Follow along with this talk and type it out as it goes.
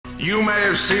You may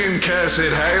have seen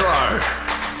Cursed Halo,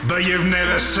 but you've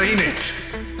never seen it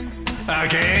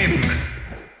again.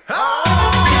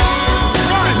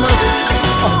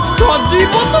 Oh god, dude,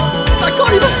 what the f— I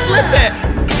can't even flip it!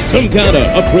 Some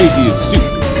kinda upgrade to your suit.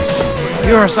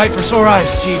 You're a sight for sore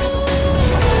eyes, Chief.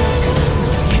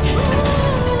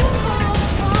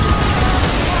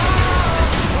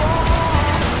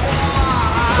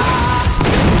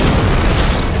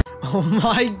 Oh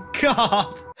my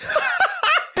god!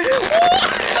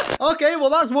 Okay, well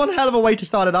that's one hell of a way to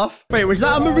start it off. Wait, was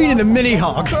that a Marine in a mini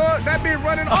hog? That be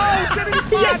running off.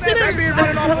 Oh, yes, it is!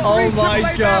 Oh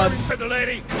my god. The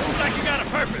lady, like you got a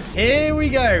purpose. Here we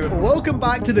go. Welcome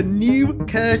back to the new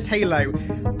Cursed Halo.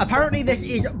 Apparently this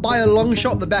is by a long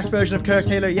shot the best version of Cursed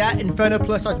Halo yet. Inferno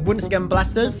Plus has once again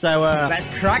blessed us. So let's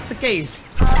crack the case.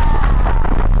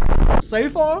 So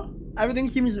far, everything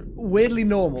seems weirdly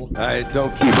normal. I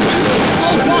don't keep it.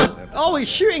 Oh god! Oh, he's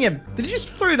shooting him! Did he just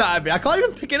throw that at me? I can't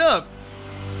even pick it up.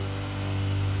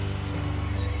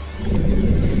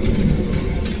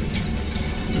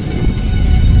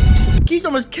 He's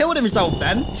almost killed himself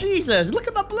then. Jesus, look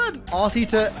at that blood. RT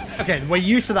to... Okay, we're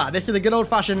used to that. This is the good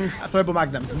old-fashioned throwable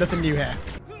magnum. Nothing new here.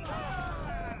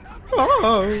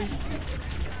 Oh.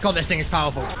 God, this thing is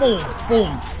powerful. Boom,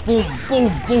 boom, boom,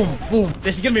 boom, boom, boom.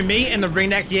 This is going to be me in the ring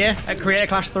next year at Creator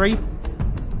Clash 3.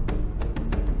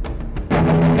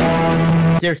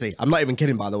 Seriously, I'm not even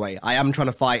kidding, by the way. I am trying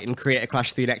to fight in Creator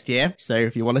Clash 3 next year. So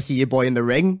if you want to see your boy in the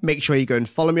ring, make sure you go and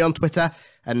follow me on Twitter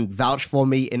and vouch for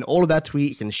me in all of their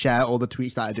tweets and share all the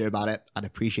tweets that I do about it. I'd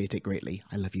appreciate it greatly.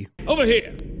 I love you. Over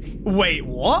here. Wait,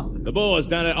 what? The boys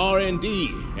down at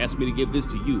R&D asked me to give this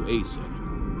to you, ASAP.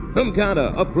 Some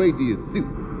kinda upgrade to your suit.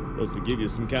 Supposed to give you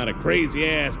some kind of crazy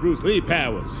ass Bruce Lee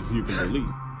powers, if you can believe.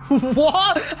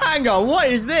 What? Hang on, what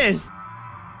is this?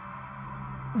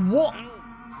 What?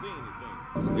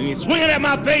 You swing it at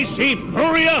my face, Chief!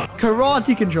 Hurry up!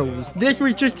 Karate controls. This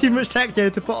was just too much text here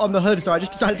to put on the hood, so I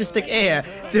just decided to stick it here.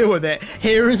 Deal with it.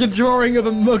 Here is a drawing of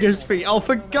a mugger's feet. Oh,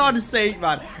 for God's sake,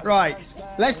 man. Right,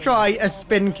 let's try a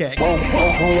spin kick. What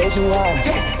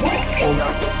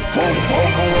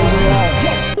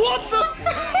the f—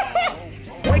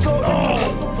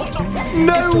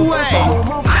 No way!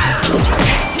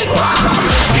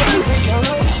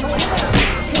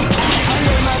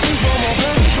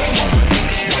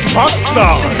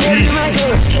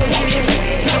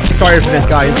 Sorry for this,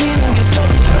 guys.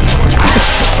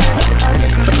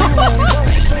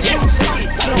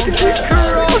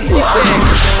 Karate kick!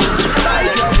 That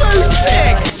is so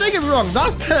sick! Don't get me wrong,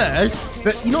 that's cursed,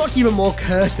 but you know what's even more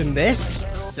cursed than this?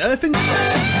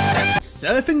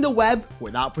 Surfing the web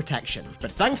without protection.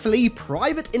 But thankfully,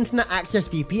 Private Internet Access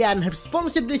VPN have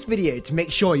sponsored this video to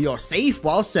make sure you're safe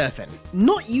while surfing.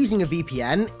 Not using a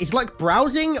VPN is like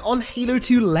browsing on Halo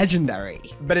 2 Legendary.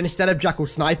 But instead of Jackal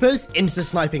snipers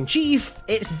insta-sniping Chief,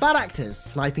 it's bad actors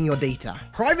sniping your data.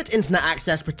 Private Internet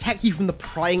Access protects you from the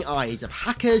prying eyes of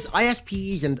hackers,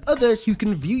 ISPs, and others who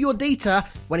can view your data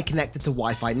when connected to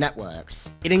Wi-Fi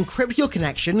networks. It encrypts your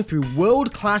connection through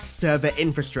world-class server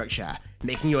infrastructure,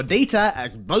 making your data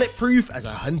as bulletproof as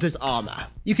a hunter's armor.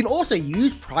 You can also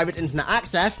use Private Internet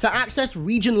Access to access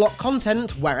region-locked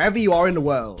content wherever you are in the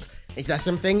world. Is there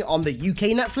something on the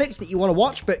UK Netflix that you want to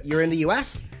watch but you're in the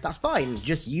US? That's fine,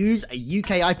 just use a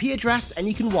UK IP address and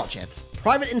you can watch it.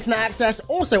 Private Internet Access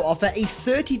also offer a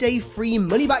 30-day free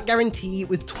money-back guarantee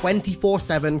with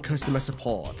 24/7 customer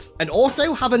support. And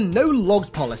also have a no-logs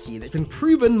policy that's been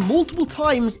proven multiple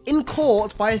times in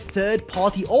court by a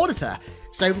third-party auditor.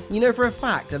 So you know for a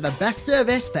fact they're the best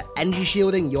service for energy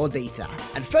shielding your data.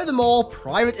 And furthermore,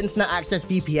 Private Internet Access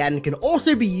VPN can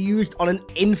also be used on an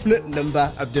infinite number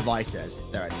of devices.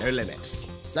 There are no limits.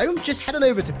 So just head on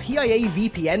over to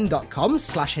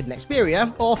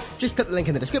piavpn.com/HiddenXperia, or just click the link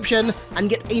in the description and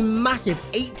get a massive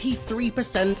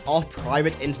 83% off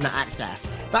Private Internet Access.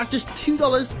 That's just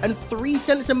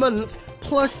 $2.03 a month,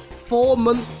 plus 4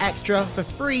 months extra for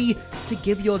free to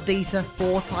give your data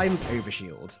 4 times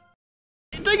overshield.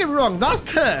 Don't get me wrong, that's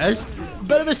cursed,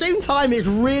 but at the same time, it's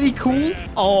really cool.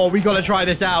 Oh, we gotta try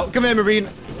this out. Come here, Marine.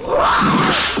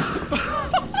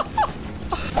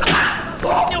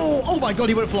 Oh my god,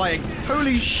 he went flying.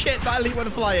 Holy shit, that elite went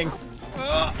flying.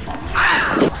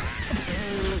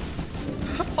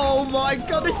 Oh my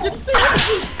god, this is insane.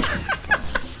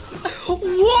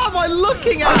 What am I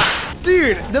looking at?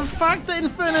 Dude, the fact that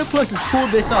Inferno Plus has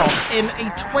pulled this off in a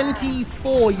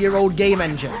 24-year-old game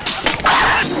engine.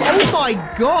 Oh my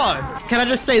god! Can I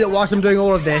just say that whilst I'm doing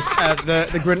all of this,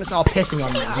 the grunts are pissing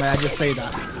on me? May I just say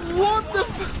that? What the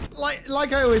f—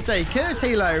 Like I always say, Cursed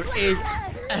Halo is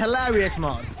a hilarious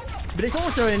mod. but it's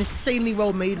also an insanely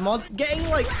well-made mod. Getting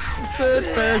like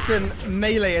third-person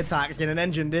melee attacks in an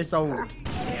engine this old.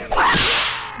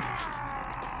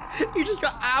 You just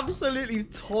got absolutely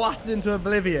twatted into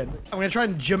oblivion. I'm gonna try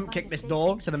and jump kick this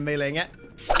door instead of meleeing it.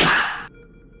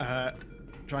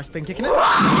 Try spin kicking it.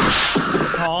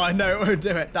 Oh no, it won't do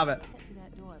it. Damn it.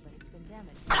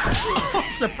 Oh,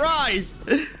 surprise!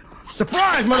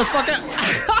 Surprise,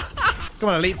 motherfucker! Come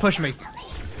on, Elite, push me.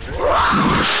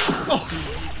 Oh,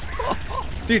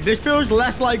 dude, this feels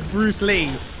less like Bruce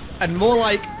Lee and more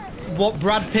like what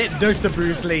Brad Pitt does to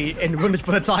Bruce Lee in Once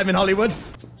Upon a Time in Hollywood.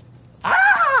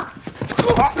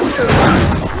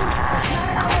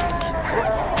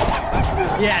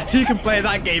 Yeah, two can play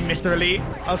that game, Mr. Elite.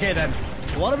 Okay then,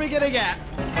 what are we gonna get?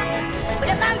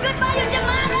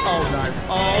 Oh no,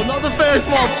 oh, not the first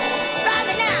one.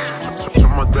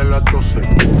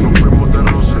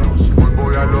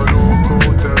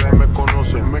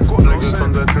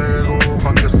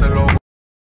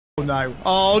 Oh no,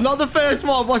 oh, not the first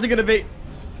one. What's it gonna be?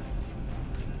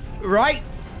 Right,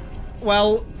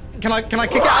 well, can I kick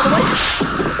it out of the way?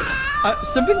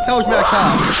 Something tells me I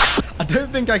can't. I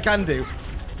don't think I can do.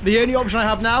 The only option I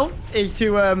have now is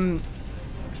to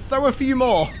throw a few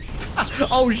more.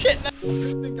 Oh shit! No. I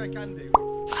don't think I can do. The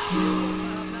only option I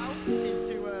have now is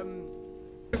to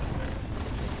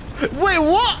Wait,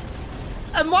 what?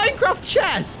 A Minecraft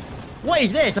chest? What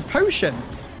is this? A potion?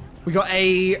 We got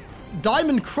a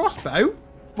diamond crossbow.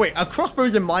 Wait, a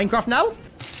crossbow's in Minecraft now?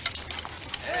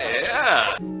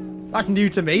 Yeah. That's new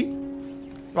to me.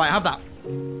 Right, have that.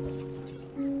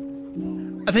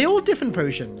 Are they all different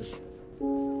potions?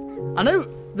 I know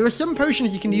there are some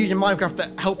potions you can use in Minecraft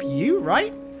that help you,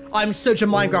 right? I'm such a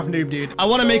Minecraft noob, dude. I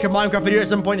want to make a Minecraft video at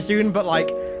some point soon, but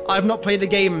like, I've not played the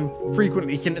game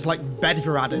frequently since like beds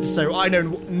were added, so I know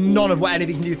none of what any of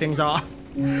these new things are.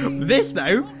 This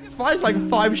though, it fires like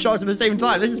 5 shots at the same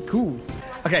time. This is cool.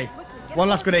 Okay, one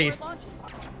last grenade.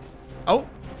 Oh,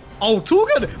 oh, tool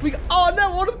gun. Oh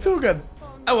no, what a tool gun.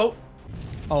 Oh well.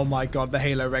 Oh my god, the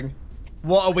Halo ring.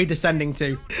 What are we descending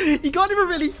to? You can't even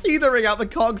really see the ring out the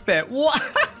cockpit. What?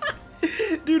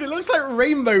 Dude, it looks like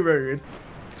Rainbow Road.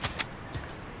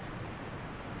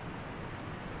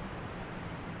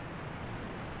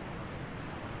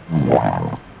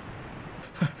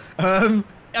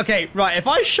 Okay, right. If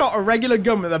I shot a regular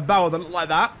gun with a barrel that looked like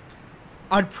that,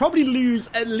 I'd probably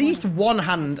lose at least one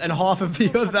hand and half of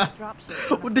the other.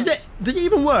 Does it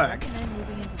even work?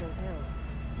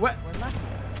 What?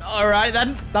 All right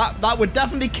then. That would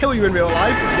definitely kill you in real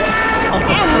life. What? Oh,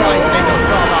 for Christ's sake, I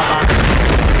forgot about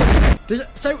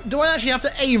that. So do I actually have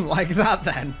to aim like that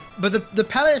then? But the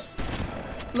pellets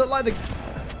look like the.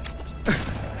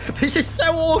 This is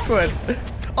so awkward.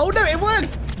 Oh no, it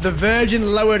works! The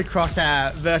Virgin lowered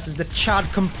crosshair versus the Chad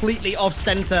completely off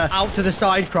center out to the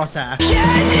side crosshair.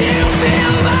 Can you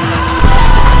feel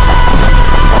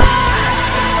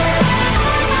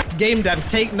Game devs,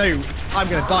 take note. I'm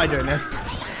gonna die doing this.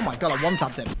 Oh my god, I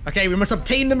one-tapped him. Okay, we must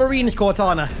obtain the Marines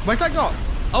Cortana. Where's that got?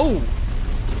 Oh.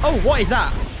 Oh, what is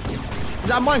that? Is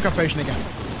that a Minecraft potion again?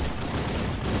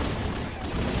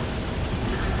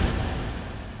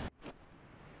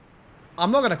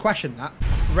 I'm not gonna question that.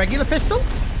 Regular pistol?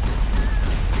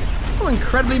 Oh,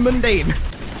 incredibly mundane.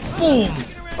 Boom!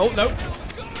 Oh, no.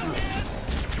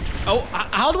 Oh,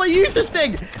 how do I use this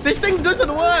thing? This thing doesn't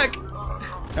work!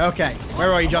 Okay,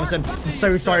 where are you, Jonathan? I'm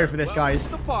so sorry for this, guys.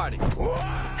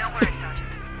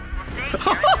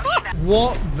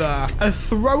 What the? A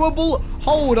throwable?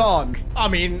 Hold on. I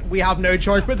mean, we have no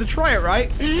choice but to try it,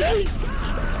 right?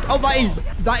 Oh, that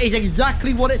is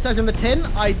exactly what it says in the tin.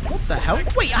 What the hell?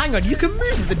 Wait, hang on. You can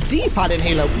move with the D-pad in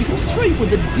Halo. You can strafe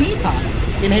with the D-pad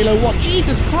in Halo 1.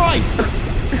 Jesus Christ.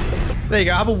 There you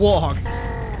go. Have a Warthog.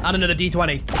 And another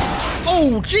D20.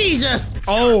 Oh, Jesus.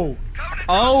 Oh.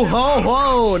 Oh, ho,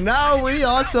 ho. Now we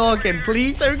are talking.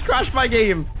 Please don't crash my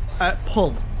game.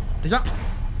 Pull. Is that...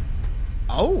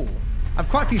 Oh. I've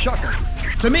quite a few shots there.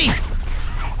 To me.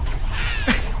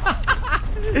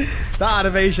 That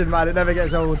animation, man, it never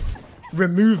gets old.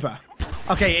 Remover.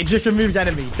 Okay, it just removes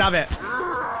enemies. Damn it.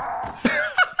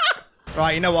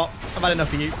 Right, you know what? I've had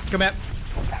enough of you. Come here.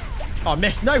 Oh, I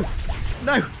missed. No.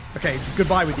 No. Okay,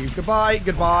 goodbye with you. Goodbye,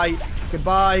 goodbye,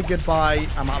 goodbye, goodbye.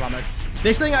 I'm out of ammo.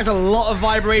 This thing has a lot of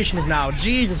vibrations now.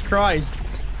 Jesus Christ.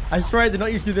 I swear I did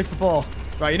not used to do this before.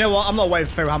 Right, you know what? I'm not waiting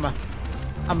for Phil Hammer.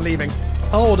 I'm leaving.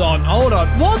 Hold on, hold on.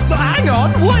 What the? Hang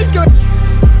on. What is going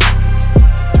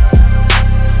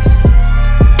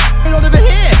on over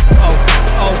here?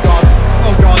 Oh god.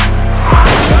 Oh god.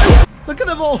 No! Look at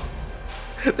them all.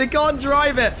 They can't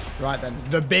drive it. Right then.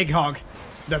 The big hog.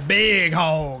 The big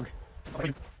hog.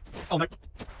 Oh no.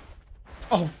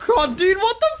 Oh, God, dude,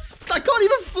 what the I can't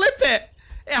even flip it.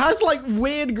 It has, like,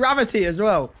 weird gravity as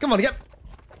well. Come on, get...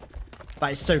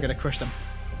 That is so going to crush them.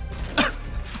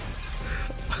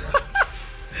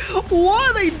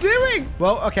 What are they doing?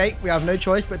 Well, okay, we have no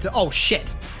choice but to... Oh,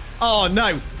 shit. Oh,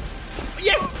 no.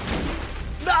 Yes!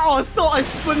 No, I thought I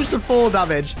sponged the fall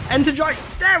damage. Enter drag.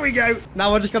 There we go.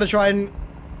 Now we're just going to try and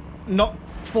not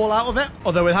fall out of it.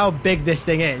 Although with how big this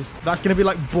thing is, that's going to be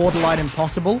like borderline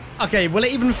impossible. Okay, will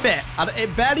it even fit?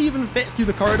 It barely even fits through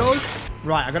the corridors.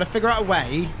 Right, I've got to figure out a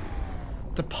way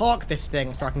to park this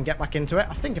thing so I can get back into it.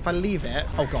 I think if I leave it...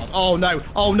 Oh, God. Oh, no.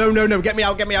 Oh, no, no, no. Get me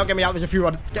out, get me out, get me out. There's a few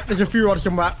rod. There's a few rod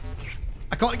somewhere.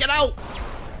 I can't get out.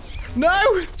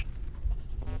 No.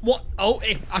 What? Oh,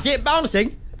 I see it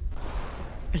bouncing.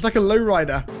 It's like a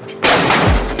lowrider.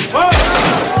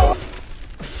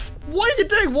 What is it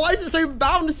doing? Why is it so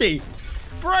bouncy?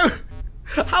 Bro,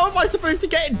 how am I supposed to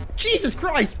get in? Jesus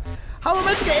Christ. How am I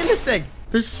meant to get in this thing?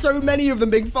 There's so many of them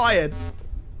being fired.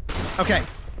 Okay.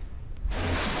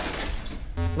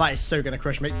 That is so going to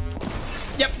crush me.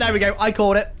 Yep, there we go. I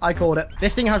called it. I called it.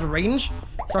 This thing has range,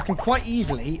 so I can quite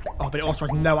easily... Oh, but it also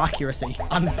has no accuracy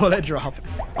and bullet drop.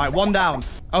 All right, one down.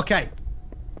 Okay.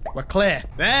 We're clear.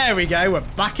 There we go. We're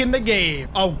back in the game.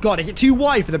 Oh, God. Is it too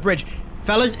wide for the bridge?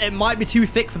 Fellas, it might be too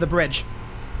thick for the bridge.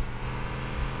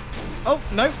 Oh,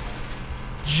 no.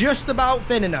 Just about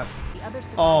thin enough.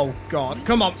 Oh, God.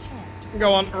 Come on.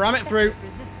 Go on. Ram it through.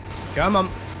 Come on.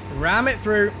 Ram it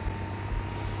through.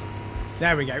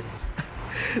 There we go.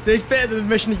 This bit of the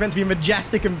mission is meant to be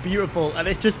majestic and beautiful, and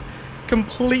it's just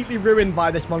completely ruined by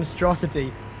this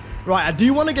monstrosity. Right, I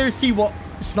do want to go see what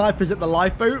sniper's at the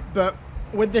lifeboat, but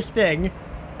with this thing,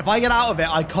 if I get out of it,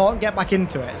 I can't get back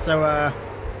into it. So,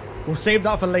 we'll save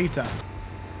that for later.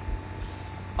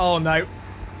 Oh, no.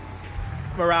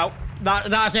 We're out.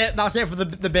 That's it. That's it for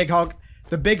the big hog.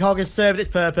 The big hog has served its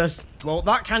purpose. Well,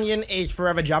 that canyon is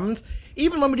forever jammed.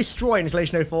 Even when we destroy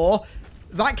Installation 04,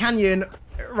 that canyon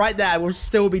right there will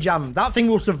still be jammed. That thing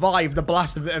will survive the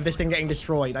blast of this thing getting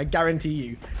destroyed. I guarantee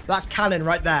you. That's cannon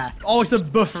right there. Oh, it's the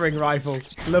buffering rifle.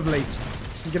 Lovely.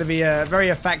 This is going to be very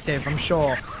effective, I'm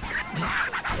sure.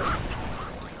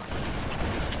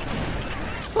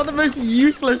 It's not the most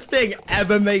useless thing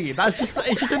ever made. It's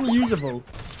just unusable.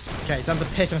 Okay, time to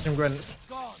piss on some grunts.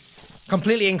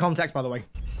 Completely in context, by the way.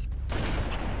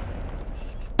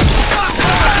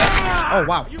 Oh,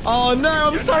 wow. Oh, no,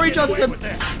 I'm sorry, Johnson.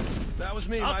 That was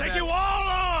me. I'll take you all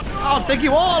on. I'll take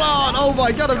you all on. Oh,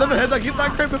 my God, I've never heard that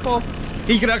quote before.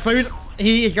 He's going to explode.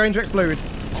 He is going to explode.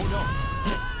 Oh, no.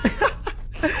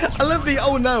 I love the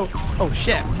oh, no. Oh,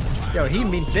 shit. Yo, he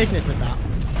means business with that.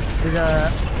 There's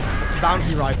a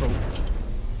bouncy rifle.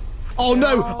 Oh,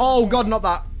 no. Oh, God, not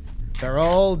that. They're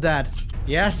all dead.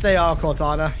 Yes, they are,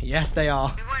 Cortana. Yes, they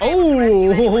are.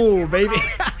 Oh, baby.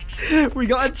 We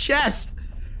got a chest.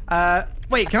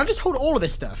 Wait, can I just hold all of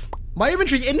this stuff? My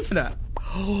inventory's infinite.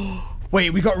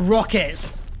 Wait, we got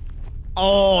rockets.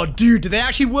 Oh, dude, do they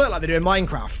actually work like they do in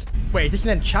Minecraft? Wait, is this an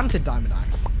enchanted diamond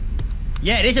axe?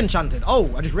 Yeah, it is enchanted.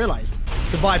 Oh, I just realized.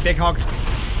 Goodbye, big hog.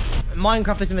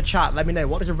 Minecraft is in the chat. Let me know.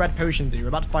 What does a red potion do? We're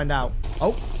about to find out.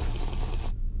 Oh.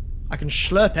 I can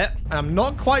slurp it, and I'm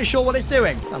not quite sure what it's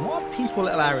doing. And what a peaceful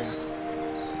little area.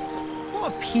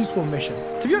 What a peaceful mission.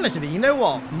 To be honest with you, you know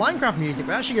what? Minecraft music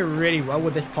would actually go really well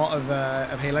with this part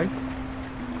of Halo. It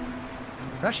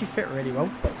would actually fit really well.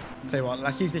 Tell you what,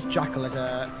 let's use this jackal as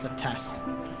a test.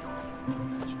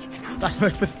 That's the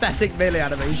most pathetic melee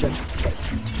animation.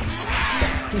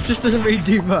 It just doesn't really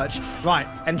do much. Right,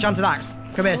 enchanted axe.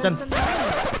 Come here, son.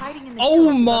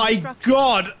 Oh my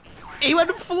God! He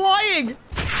went flying!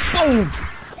 Boom!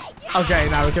 Okay,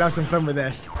 now we can have some fun with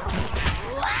this.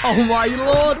 Oh my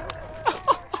Lord!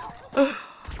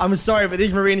 I'm sorry, but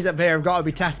these Marines up here have got to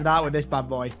be tested out with this bad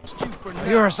boy.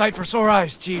 You're a sight for sore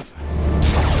eyes, Chief.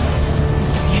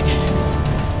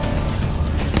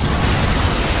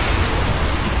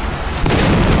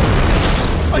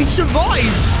 I survived!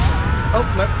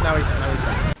 Oh, no, now he's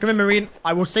dead. Come in, Marine.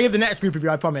 I will save the next group of you,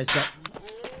 I promise, but...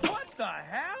 What the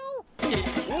hell?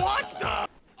 What the?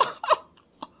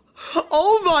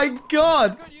 Oh my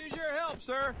God! Could use your help,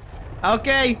 sir.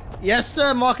 Okay. Yes,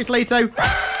 sir, Marcus Leto.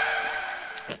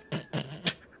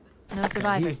 No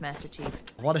survivors, Master Chief.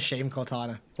 What a shame,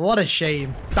 Cortana. What a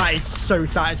shame. That is so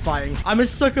satisfying. I'm a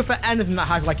sucker for anything that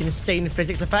has, like, insane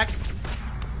physics effects.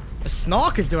 The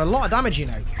snarkers do a lot of damage, you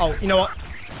know. Oh, you know what?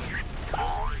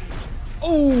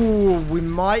 Oh, we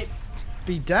might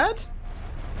be dead?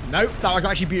 Nope, that was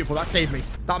actually beautiful. That saved me.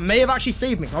 That may have actually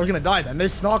saved me, so I was going to die then.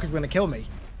 Those snarkers were going to kill me.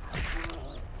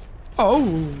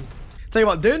 Oh. Tell you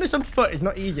what, doing this on foot is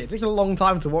not easy. It takes a long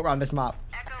time to walk around this map.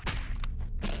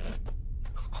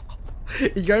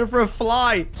 He's going for a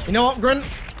fly. You know what, Grunt?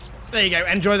 There you go.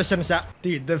 Enjoy the sunset.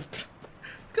 Dude, look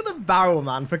at the barrel,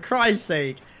 man. For Christ's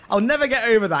sake. I'll never get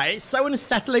over that. It's so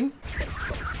unsettling.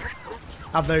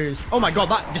 Have those. Oh my god,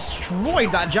 that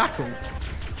destroyed that jackal.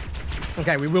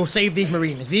 Okay, we will save these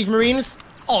marines. These marines.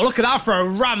 Oh, look at that for a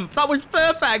ramp. That was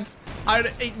perfect.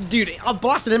 Dude, I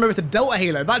blasted him over to Delta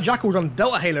Halo. That jackal's on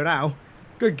Delta Halo now.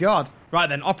 Good god. Right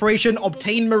then, Operation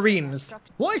Obtain Marines.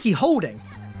 What is he holding?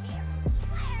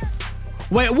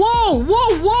 Wait, whoa,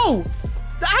 whoa, whoa!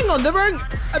 Hang on,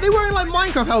 are they wearing like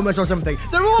Minecraft helmets or something?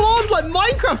 They're all armed like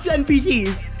Minecraft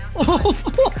NPCs.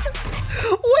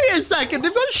 Wait a second,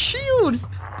 they've got shields.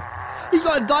 He's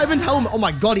got a diamond helmet. Oh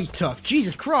my god, he's tough.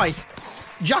 Jesus Christ.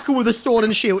 Jackal with a sword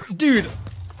and shield. Dude,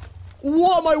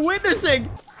 what am I witnessing?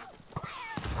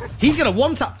 He's gonna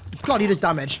one-tap. God, he does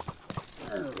damage.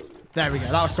 There we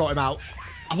go, that'll sort him out.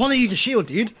 I want to use a shield,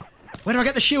 dude. Where do I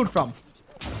get the shield from?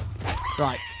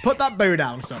 Right, put that bow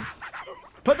down, son.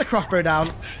 Put the crossbow down.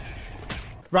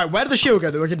 Right, where did the shield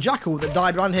go? There was a jackal that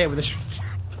died around here with a shield.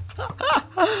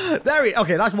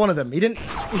 Okay, that's one of them. He's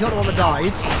not the one that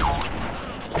died.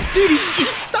 Dude, he's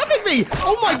stabbing me.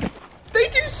 Oh my god. They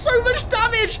do so much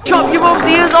damage. Chop your mum's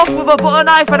ears off with a butter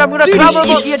knife and I'm gonna grab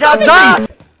him up your damn ass.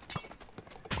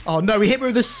 Oh no, he hit me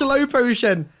with a slow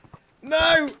potion.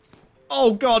 No.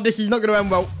 Oh god, this is not going to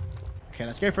end well. Okay,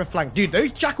 let's go for a flank. Dude,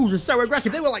 those jackals are so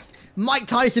aggressive. They were like Mike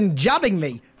Tyson jabbing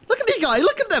me. Look at this guy.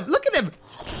 Look at them. Look at him.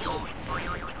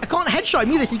 I can't headshot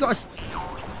him either. He's got a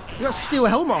steel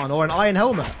helmet on or an iron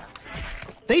helmet.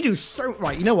 They do so...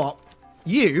 Right, you know what?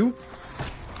 They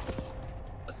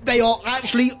are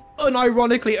actually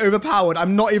unironically overpowered.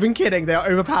 I'm not even kidding. They are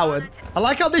overpowered. I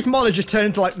like how this mod has just turned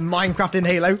into like Minecraft in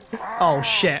Halo. Oh,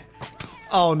 shit.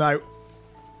 Oh, no.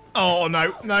 Oh,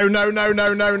 no. No, no, no,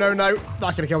 no, no, no, no.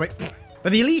 That's going to kill me.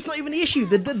 But the elite's not even the issue.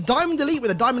 The diamond elite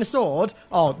with a diamond sword.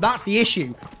 Oh, that's the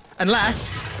issue. Unless...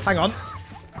 Hang on.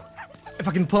 If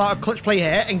I can pull out a clutch play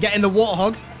here and get in the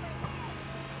warthog.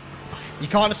 You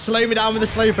can't slow me down with a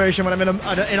slow potion when I'm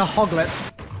in a hoglet.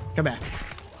 Come here.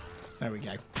 There we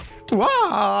go.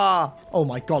 Wah! Oh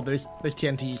my god, those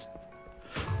TNTs.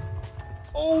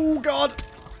 Oh god.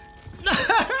 No!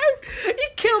 He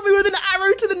killed me with an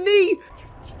arrow to the knee.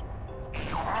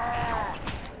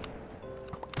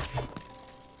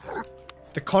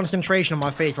 The concentration on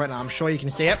my face right now, I'm sure you can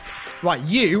see it. Right,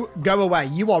 you go away.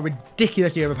 You are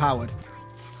ridiculously overpowered.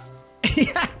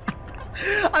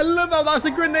 I love how that's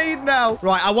a grenade now.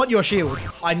 Right, I want your shield.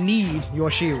 I need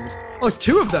your shield. Oh, it's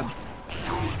two of them.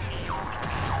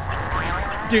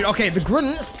 Dude, okay, the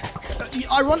grunts.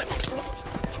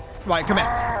 Right, come here.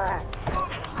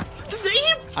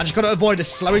 I just gotta avoid the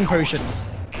slowing potions.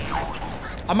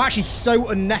 I'm actually so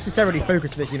unnecessarily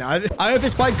focused for this, you know. I don't know if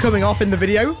it's quite coming off in the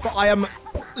video, but I am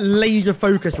laser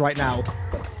focused right now.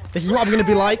 This is what I'm going to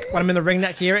be like when I'm in the ring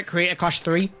next year at Creator Clash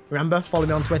 3. Remember, follow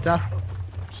me on Twitter.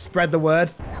 Spread the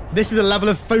word. This is the level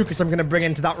of focus I'm going to bring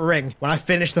into that ring when I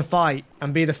finish the fight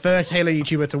and be the first Halo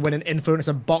YouTuber to win an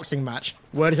influencer boxing match.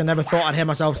 Words I never thought I'd hear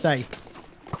myself say.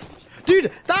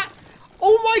 Dude, that...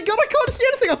 Oh my god, I can't see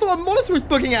anything. I thought my monitor was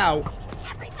bugging out.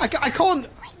 I can't...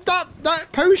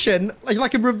 That potion is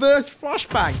like a reverse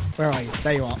flashbang. Where are you?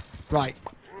 There you are. Right.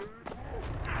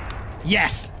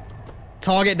 Yes.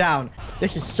 Target down.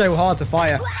 This is so hard to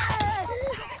fire.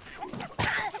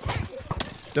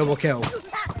 Double kill.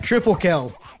 Triple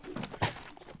kill.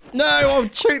 No, I'll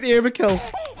choke the overkill.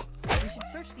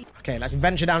 Okay, let's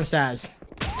venture downstairs.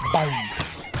 Boom.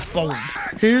 Boom.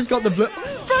 Who's got the blue?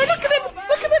 Bro, look at him.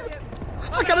 Look at him.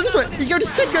 I kind of just went. He's going to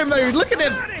sicko mode. Look at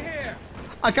him.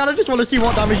 I kind of just want to see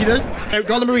what damage he does. No,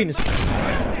 go on the Marines.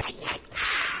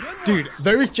 Dude,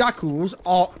 those jackals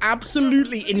are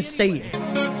absolutely insane. Baby,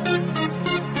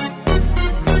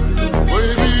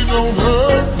 don't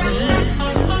hurt me.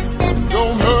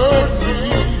 Don't hurt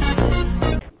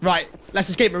me. Right, let's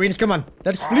escape, Marines. Come on.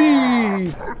 Let's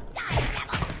flee.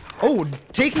 Oh,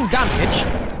 taking damage.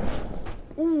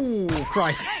 Ooh,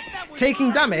 Christ.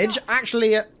 Taking damage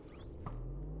actually...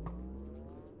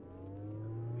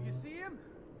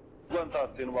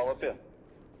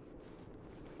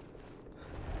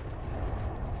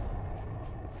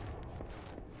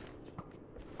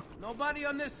 Nobody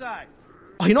on this side.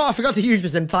 Oh, you know what? I forgot to use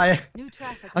this entire... I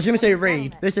was going to say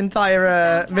raid. This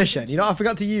entire mission. You know what I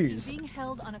forgot to use? Being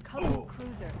held on a coastal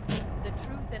cruiser. The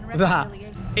truth and That.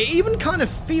 reconciliation. It even kind of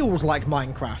feels like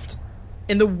Minecraft.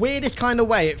 In the weirdest kind of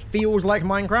way, it feels like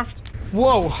Minecraft.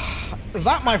 Whoa.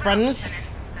 That, my friends,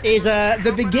 is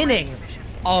the beginning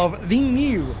of the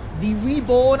new, the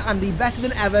reborn, and the better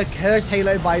than ever Cursed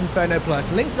Halo by Inferno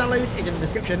Plus. Link to download is in the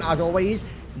description, as always.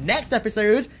 Next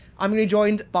episode, I'm going to be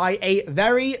joined by a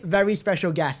very, very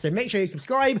special guest. So make sure you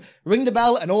subscribe, ring the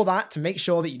bell and all that to make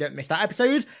sure that you don't miss that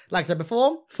episode. Like I said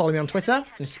before, follow me on Twitter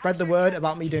and spread the word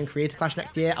about me doing Creator Clash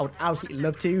next year. I would absolutely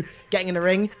love to, getting in the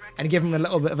ring and give him a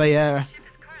little bit of a...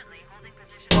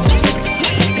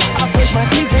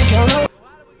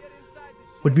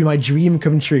 would be my dream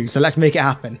come true, so let's make it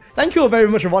happen. Thank you all very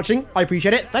much for watching, I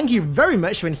appreciate it. Thank you very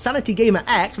much to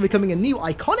InsanityGamerX for becoming a new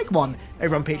iconic one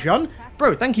over on Patreon.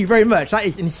 Bro, thank you very much, that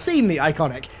is insanely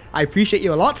iconic. I appreciate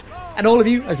you a lot, and all of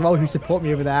you as well who support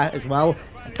me over there as well.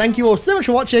 And thank you all so much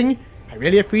for watching, I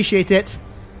really appreciate it,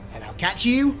 and I'll catch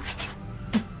you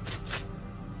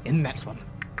in the next one.